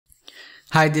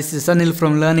Hi, this is Anil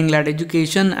from Learning Led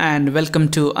Education and welcome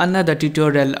to another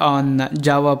tutorial on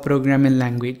Java programming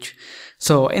language.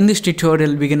 So in this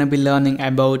tutorial, we're going to be learning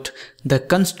about the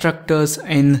constructors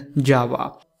in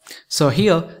Java. So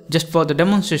here, just for the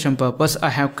demonstration purpose,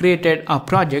 I have created a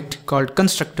project called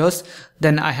Constructors.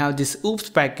 Then I have this oops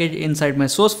package inside my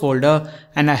source folder,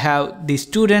 and I have the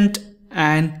student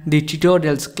and the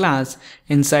tutorials class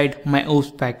inside my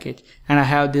oops package, and I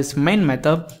have this main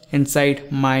method inside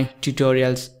my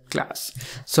tutorials class.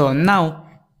 So now,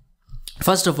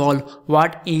 first of all,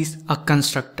 what is a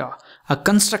constructor? A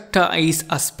constructor is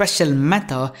a special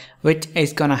method which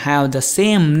is gonna have the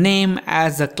same name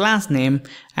as the class name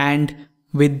and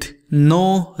with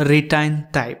no return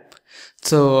type.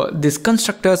 So these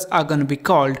constructors are gonna be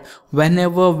called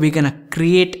whenever we're gonna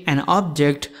create an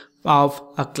object of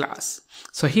a class.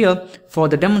 So here, for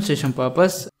the demonstration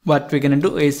purpose, what we're gonna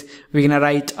do is we're gonna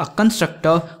write a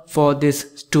constructor for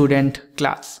this student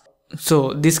class.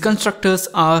 So these constructors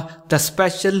are the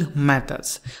special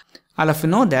methods. All of you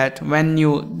know that when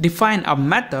you define a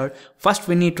method, first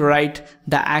we need to write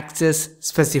the access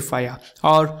specifier,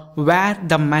 or where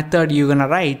the method you're gonna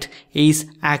write is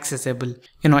accessible.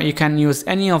 You can use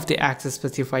any of the access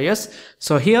specifiers.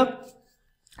 So here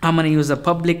I'm going to use a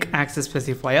public access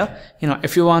specifier.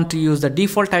 If you want to use the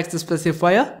default access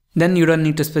specifier, then you don't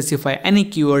need to specify any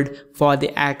keyword for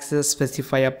the access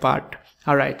specifier part.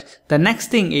 Alright, the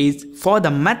next thing is for the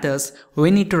methods,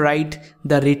 we need to write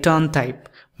the return type.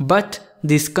 But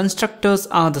these constructors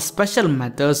are the special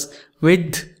methods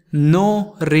with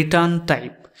no return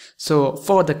type. So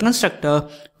for the constructor,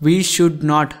 we should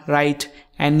not write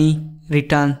any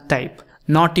return type,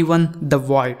 not even the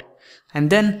void. And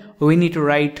then we need to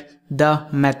write the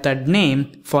method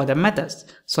name for the methods.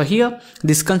 So here,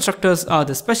 these constructors are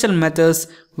the special methods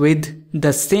with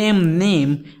the same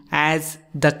name as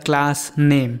the class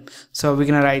name. So we're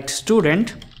gonna write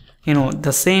student,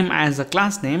 the same as the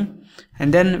class name,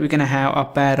 and then we're gonna have a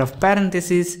pair of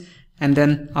parentheses and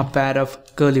then a pair of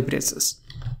curly braces.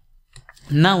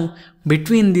 Now,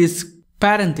 between these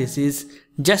parentheses,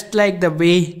 just like the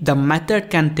way the method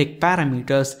can take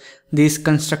parameters, these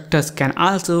constructors can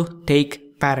also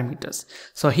take parameters.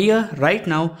 So here, right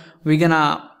now, we're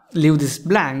gonna leave this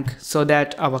blank so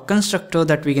that our constructor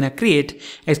that we're gonna create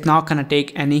is not gonna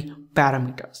take any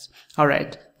parameters.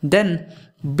 Alright, then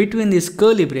between these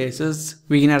curly braces,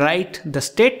 we're gonna write the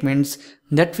statements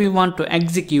that we want to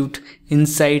execute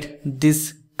inside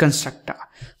this constructor.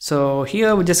 So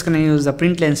here, we're just gonna use the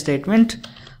println statement.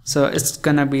 So it's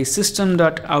gonna be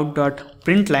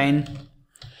system.out.println,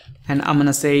 and I'm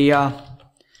gonna say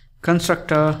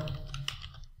constructor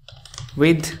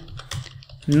with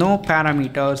no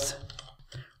parameters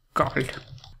called.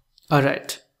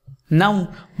 Alright,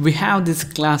 now we have this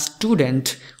class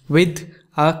student with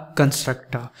a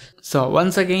constructor. So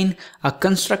once again, a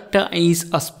constructor is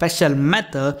a special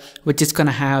method which is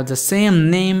gonna have the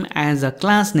same name as a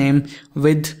class name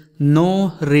with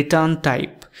no return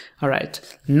type. Alright,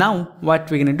 now what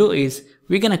we're gonna do is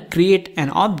we're gonna create an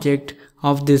object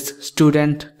of this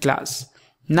student class.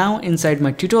 Now inside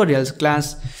my tutorials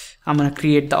class, I'm gonna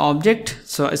create the object.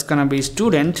 So it's gonna be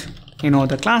student,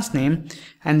 the class name,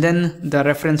 and then the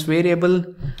reference variable,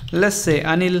 let's say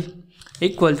Anil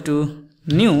equal to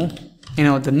new,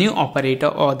 the new operator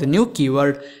or the new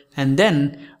keyword, and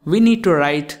then we need to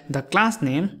write the class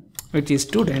name, which is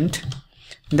student,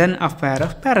 then a pair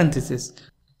of parentheses.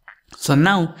 So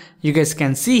now you guys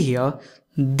can see here,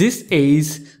 this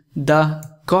is the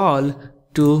call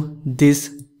to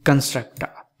this constructor.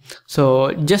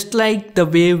 So just like the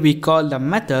way we call the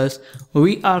methods,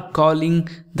 we are calling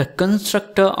the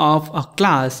constructor of a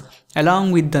class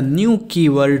along with the new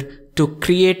keyword to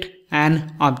create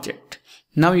an object.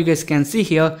 Now you guys can see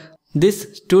here,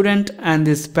 this student and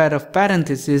this pair of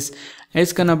parentheses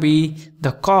is gonna be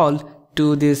the call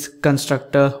to this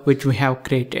constructor which we have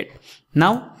created.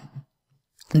 Now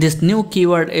this new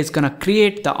keyword is gonna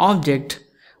create the object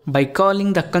by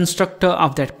calling the constructor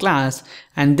of that class,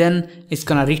 and then it's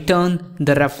gonna return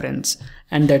the reference,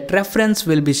 and that reference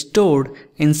will be stored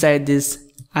inside this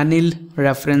Anil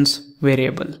reference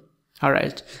variable.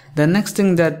 Alright, the next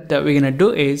thing that we're gonna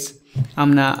do is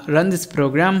I'm gonna run this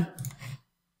program,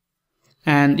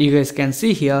 and you guys can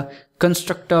see here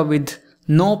constructor with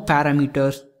no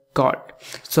parameters called.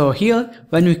 So here,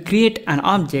 when we create an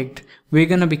object, we're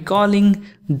gonna be calling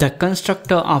the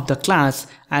constructor of the class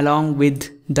along with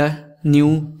the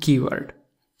new keyword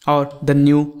or the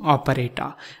new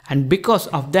operator. And because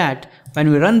of that, when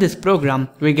we run this program,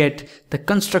 we get the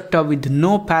constructor with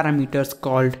no parameters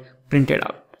called printed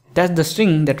out. That's the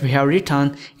string that we have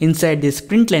written inside this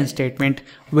println statement,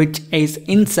 which is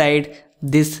inside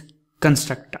this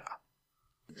constructor.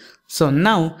 So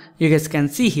now you guys can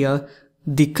see here,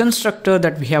 the constructor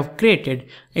that we have created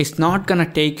is not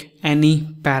gonna take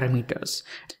any parameters.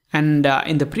 And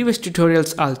in the previous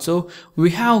tutorials also,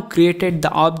 we have created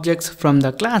the objects from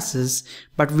the classes,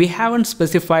 but we haven't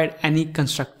specified any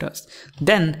constructors.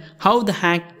 Then how the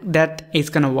heck that is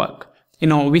gonna work?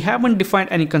 We haven't defined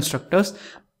any constructors,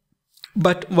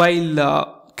 but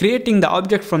while creating the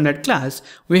object from that class,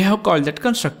 we have called that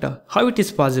constructor. How it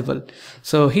is possible?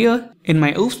 So here in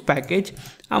my oops package,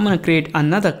 I'm gonna create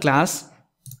another class,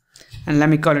 and let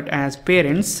me call it as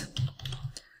parents.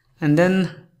 And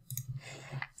then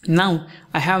now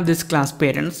I have this class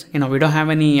parents. We don't have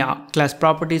any class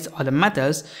properties or the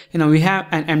methods. We have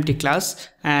an empty class,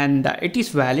 and it is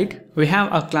valid. We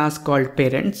have a class called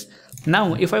parents.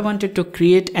 Now if I wanted to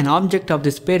create an object of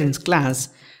this parents class,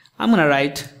 I'm gonna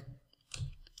write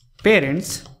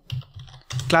parents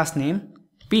class name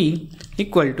p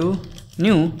equal to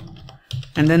new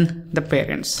and then the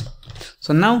parents.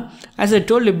 So now, as I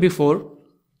told you before,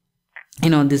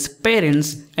 this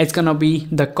parents is gonna be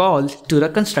the call to the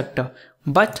constructor,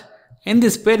 but in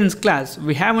this parents class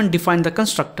we haven't defined the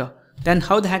constructor. Then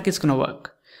how the heck is gonna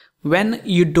work? When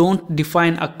you don't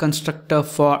define a constructor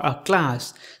for a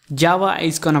class, Java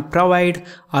is gonna provide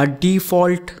a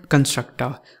default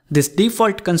constructor. This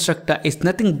default constructor is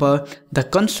nothing but the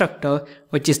constructor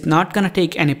which is not gonna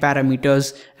take any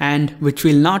parameters and which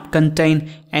will not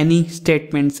contain any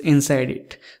statements inside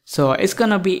it. So it's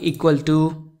gonna be equal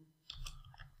to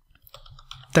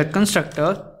the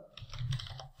constructor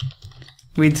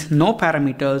with no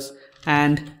parameters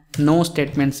and no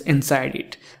statements inside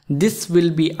it. This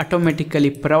will be automatically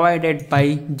provided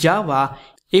by Java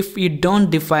if you don't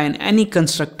define any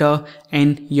constructor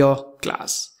in your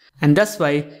class. And that's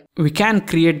why we can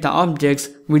create the objects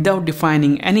without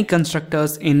defining any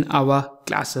constructors in our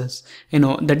classes.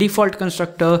 The default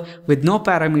constructor with no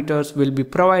parameters will be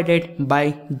provided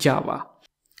by Java.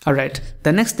 Alright,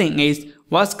 the next thing is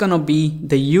what's gonna be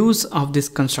the use of these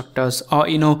constructors, or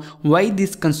why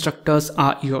these constructors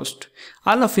are used.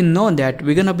 All of you know that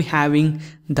we're gonna be having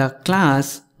the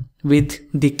class with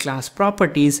the class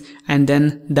properties and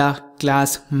then the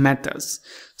class methods.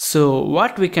 So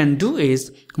what we can do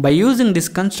is, by using these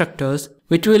constructors,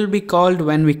 which will be called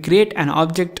when we create an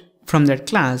object from that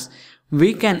class,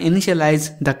 we can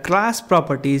initialize the class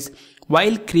properties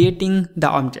while creating the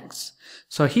objects.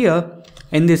 So here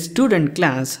in this student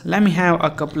class, let me have a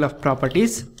couple of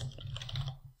properties.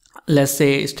 Let's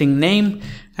say string name,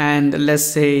 and let's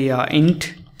say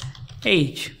int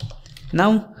age.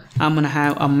 Now I'm gonna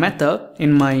have a method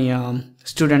in my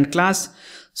student class.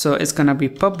 So it's gonna be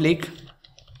public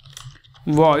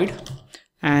void,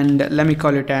 and let me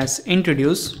call it as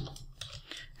introduce.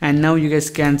 And now you guys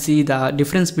can see the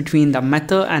difference between the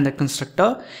method and the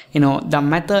constructor. The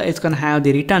method is gonna have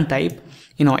the return type,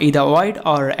 either void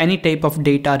or any type of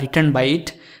data returned by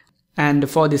it. And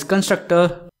for this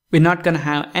constructor, we're not gonna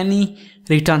have any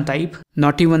return type,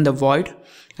 not even the void.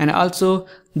 And also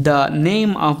the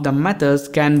name of the methods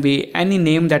can be any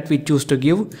name that we choose to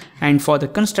give. And for the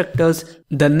constructors,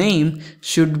 the name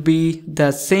should be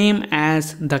the same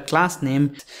as the class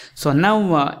name. So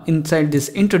now inside this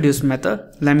introduce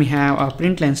method, let me have a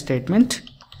println statement,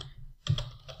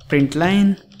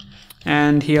 println,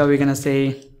 and here we're gonna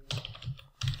say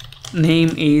name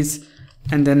is,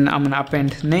 and then I'm gonna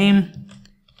append name,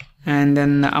 and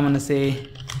then I'm gonna say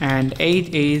and age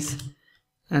is,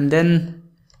 and then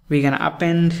we're gonna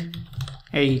append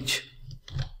age.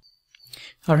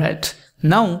 Alright,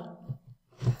 now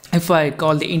if I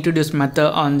call the introduce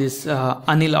method on this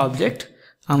Anil object,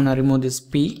 I'm gonna remove this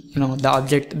p, the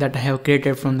object that I have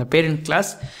created from the parent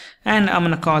class, and I'm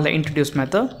gonna call the introduce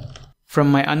method from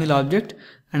my Anil object,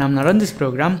 and I'm gonna run this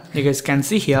program. You guys can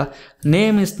see here,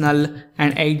 name is null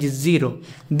and age is 0.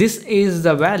 This is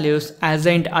the values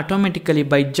assigned automatically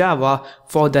by Java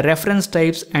for the reference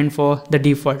types and for the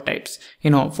default types.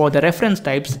 For the reference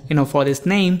types, for this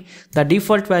name, the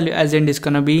default value assigned is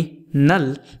gonna be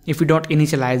null if you don't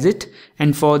initialize it.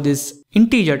 And for this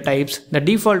integer types, the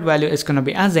default value is gonna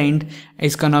be assigned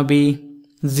is gonna be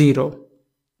 0.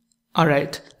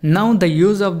 Alright, now the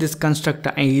use of this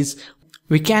constructor is,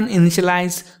 we can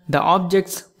initialize the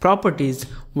object's properties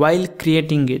while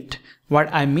creating it. What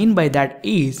I mean by that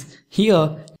is,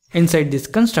 here inside this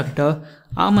constructor,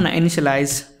 I'm gonna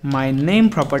initialize my name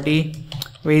property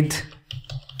with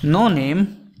no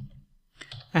name,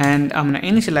 and I'm gonna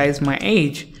initialize my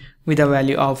age with a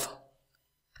value of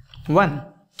 1.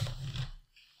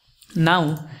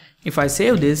 Now if I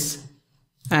save this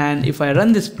and if I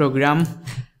run this program,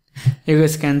 you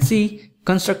guys can see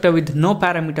constructor with no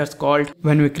parameters called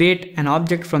when we create an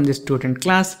object from the student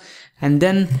class, and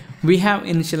then we have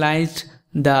initialized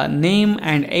the name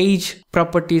and age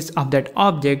properties of that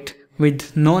object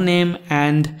with no name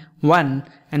and 1,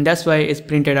 and that's why it's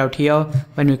printed out here.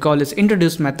 When we call this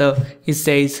introduce method, it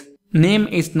says name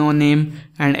is no name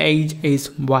and age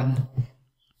is 1.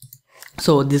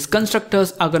 So these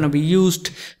constructors are going to be used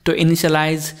to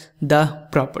initialize the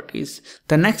properties.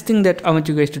 The next thing that I want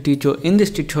you guys to teach you in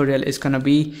this tutorial is going to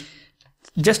be,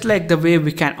 just like the way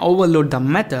we can overload the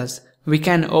methods, we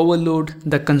can overload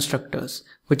the constructors,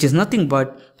 which is nothing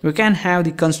but we can have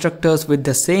the constructors with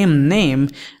the same name,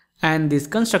 and these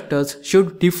constructors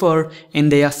should differ in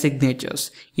their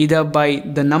signatures, either by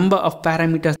the number of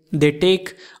parameters they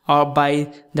take, or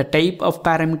by the type of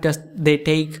parameters they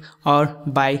take, or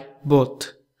by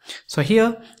both. So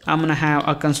here I'm gonna have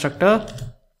a constructor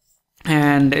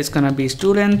and it's gonna be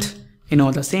student,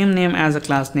 the same name as a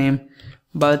class name,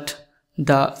 but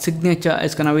the signature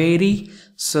is gonna vary.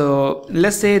 So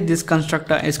let's say this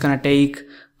constructor is gonna take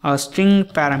a string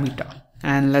parameter,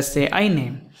 and let's say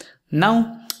iname.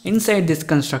 Now inside this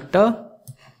constructor,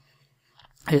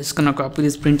 I'm just gonna copy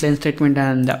this println statement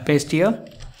and paste here,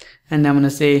 and I'm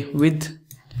gonna say with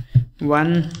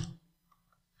one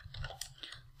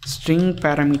string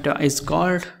parameter is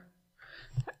called,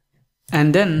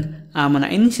 and then I'm gonna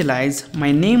initialize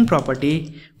my name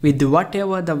property with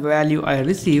whatever the value I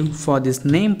receive for this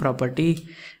name property,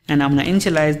 and I'm gonna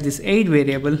initialize this age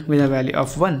variable with a value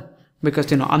of 1,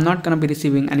 because I'm not gonna be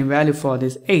receiving any value for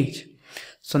this age.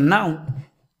 So now,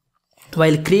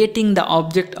 while creating the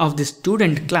object of the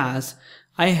student class,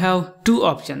 I have two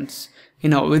options.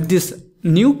 With this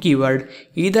new keyword,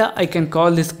 either I can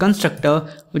call this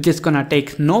constructor which is gonna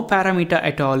take no parameter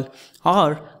at all,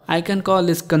 or I can call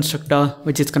this constructor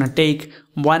which is gonna take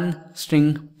one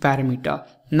string parameter.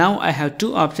 Now I have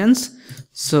two options.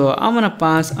 So I'm gonna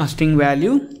pass a string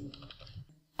value,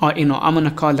 or I'm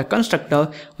gonna call the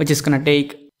constructor which is gonna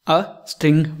take a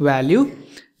string value,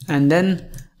 and then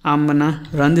I'm gonna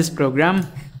run this program.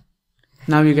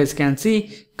 Now you guys can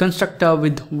see constructor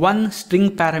with one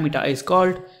string parameter is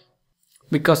called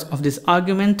because of this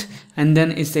argument, and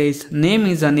then it says name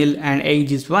is Anil and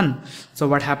age is 1. So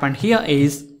what happened here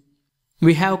is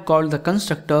we have called the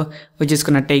constructor which is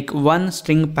gonna take one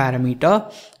string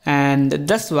parameter, and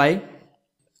that's why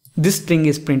this string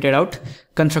is printed out,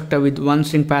 constructor with one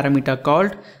string parameter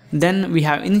called. Then we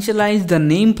have initialized the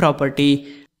name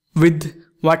property with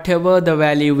whatever the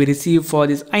value we receive for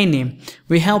this iname.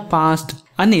 We have passed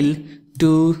Anil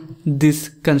to this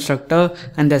constructor,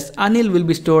 and thus Anil will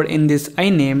be stored in this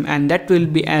iname, and that will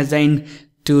be assigned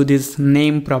to this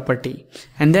name property.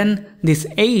 And then this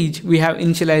age, we have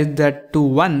initialized that to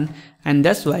 1, and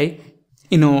that's why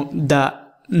the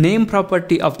name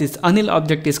property of this Anil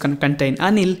object is going to contain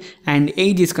Anil, and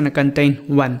age is going to contain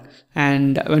 1.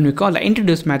 And when we call the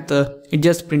introduce method, it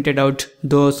just printed out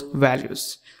those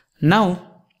values. Now,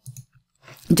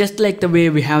 just like the way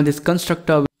we have this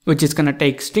constructor which is gonna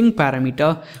take string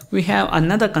parameter, we have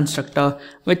another constructor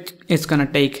which is gonna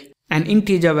take an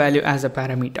integer value as a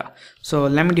parameter. So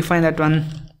let me define that one.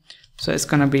 So it's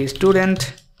gonna be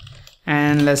student,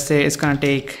 and let's say it's gonna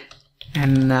take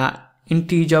an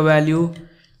integer value.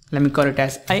 Let me call it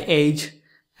as age,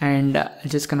 and I'm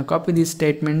just gonna copy these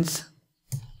statements,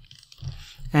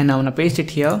 and I'm gonna paste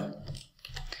it here,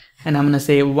 and I'm gonna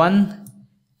say one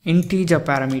integer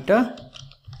parameter.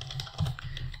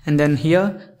 And then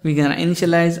here we're gonna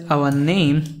initialize our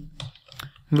name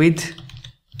with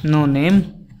no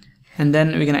name, and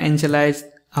then we're gonna initialize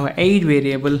our age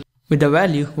variable with the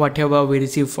value whatever we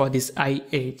receive for this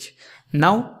age.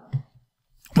 Now,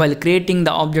 while creating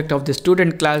the object of the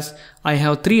student class, I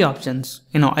have three options.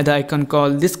 Either I can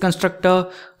call this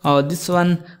constructor, or this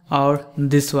one, or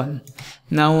this one.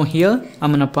 Now here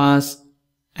I'm gonna pass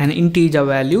an integer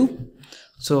value.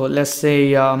 So let's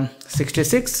say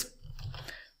 66.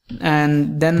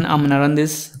 And then I'm gonna run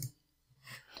this.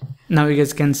 Now you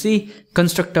guys can see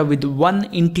constructor with one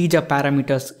integer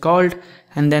parameters called,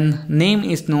 and then name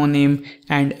is no name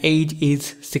and age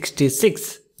is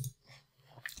 66.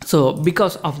 So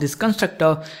because of this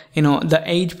constructor, the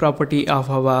age property of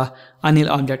our Anil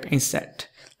object is set.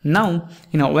 Now,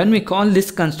 when we call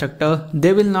this constructor,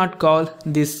 they will not call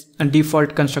this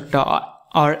default constructor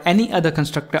or any other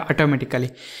constructor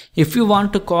automatically. If you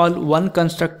want to call one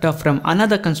constructor from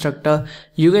another constructor,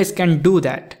 you guys can do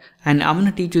that, and I'm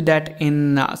gonna teach you that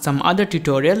in some other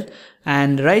tutorial.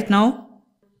 And right now,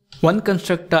 one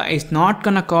constructor is not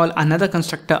gonna call another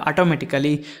constructor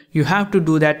automatically. You have to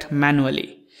do that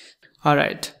manually.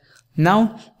 Alright,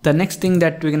 now the next thing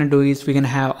that we're gonna do is we're gonna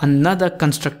have another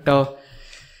constructor.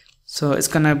 So it's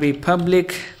gonna be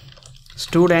public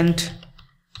student,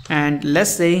 and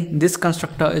let's say this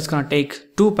constructor is gonna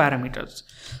take two parameters.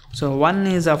 So one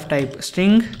is of type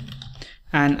string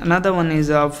and another one is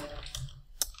of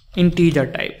integer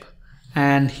type.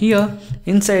 And here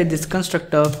inside this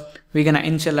constructor we're gonna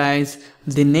initialize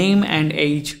the name and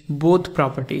age, both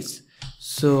properties.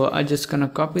 So I'm just gonna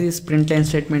copy this println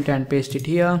statement and paste it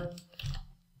here,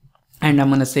 and I'm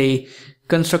gonna say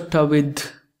constructor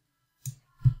with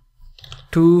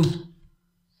two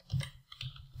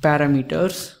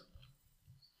parameters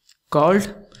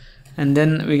called, and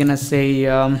then we're gonna say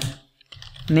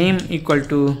name equal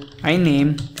to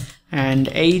iname and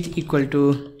age equal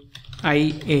to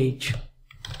iage.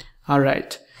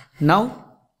 Alright, now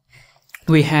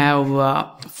we have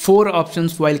 4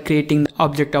 options while creating the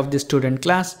object of the student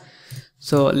class.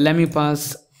 So let me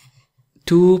pass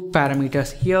 2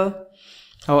 parameters here,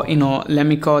 or let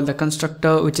me call the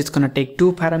constructor which is gonna take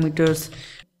 2 parameters.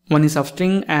 One is of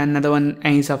string and another one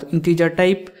is of integer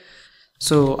type.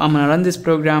 So I'm gonna run this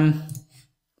program.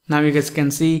 Now you guys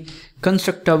can see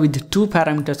constructor with 2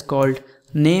 parameters called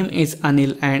name is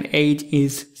Anil and age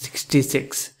is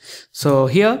 66. So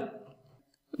here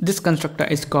this constructor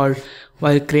is called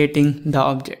while creating the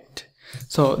object.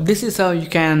 So this is how you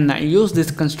can use these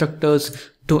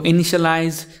constructors to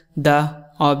initialize the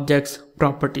object's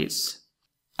properties.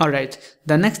 Alright,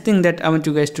 the next thing that I want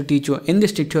you guys to teach you in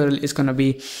this tutorial is gonna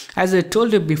be, as I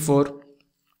told you before,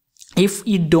 if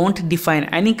you don't define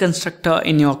any constructor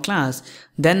in your class,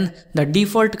 then the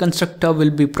default constructor will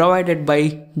be provided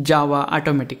by Java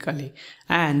automatically.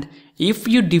 And if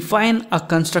you define a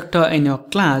constructor in your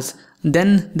class,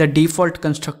 then the default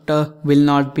constructor will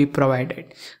not be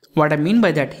provided. What I mean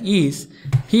by that is,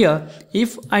 here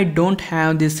if I don't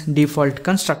have this default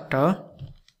constructor,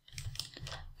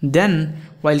 then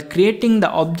while creating the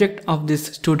object of this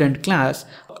student class,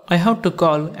 I have to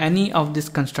call any of this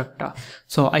constructor.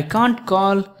 So I can't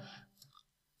call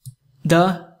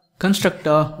the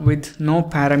constructor with no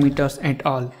parameters at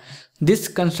all. This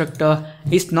constructor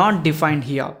is not defined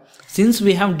here. Since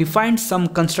we have defined some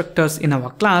constructors in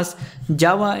our class,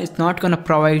 Java is not going to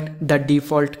provide the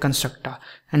default constructor.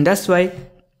 And that's why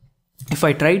if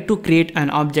I try to create an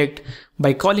object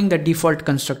by calling the default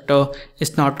constructor,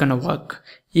 it's not going to work.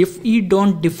 If you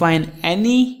don't define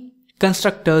any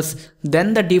constructors,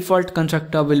 then the default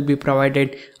constructor will be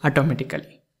provided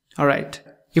automatically. Alright.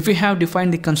 If you have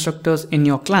defined the constructors in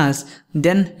your class,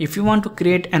 then if you want to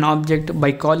create an object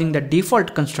by calling the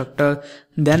default constructor,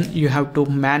 then you have to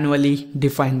manually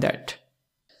define that.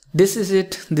 This is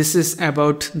it. This is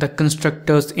about the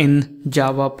constructors in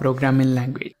Java programming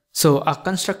language. So a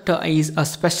constructor is a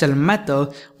special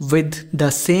method with the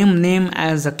same name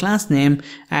as the class name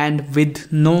and with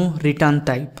no return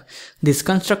type. These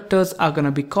constructors are going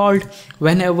to be called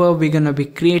whenever we're going to be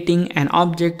creating an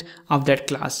object of that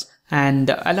class. And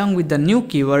along with the new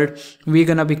keyword, we're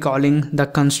going to be calling the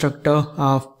constructor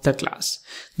of the class.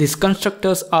 These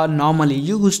constructors are normally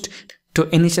used to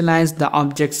initialize the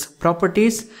object's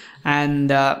properties,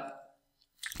 and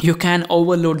you can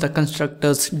overload the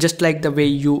constructors just like the way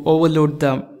you overload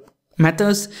the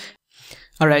methods.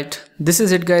 Alright, this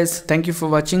is it guys. Thank you for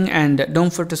watching, and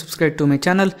don't forget to subscribe to my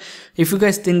channel. If you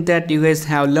guys think that you guys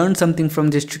have learned something from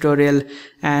this tutorial,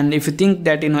 and if you think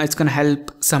that it's gonna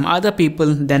help some other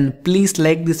people, then please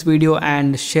like this video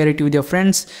and share it with your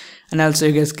friends. And also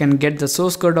you guys can get the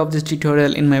source code of this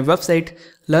tutorial in my website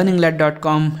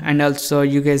learninglad.com, and also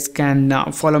you guys can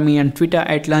follow me on Twitter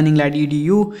at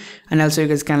learninglad.edu, and also you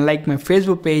guys can like my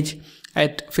Facebook page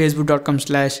at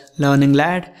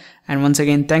facebook.com/learninglad. And once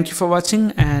again, thank you for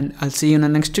watching, and I'll see you in the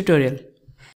next tutorial.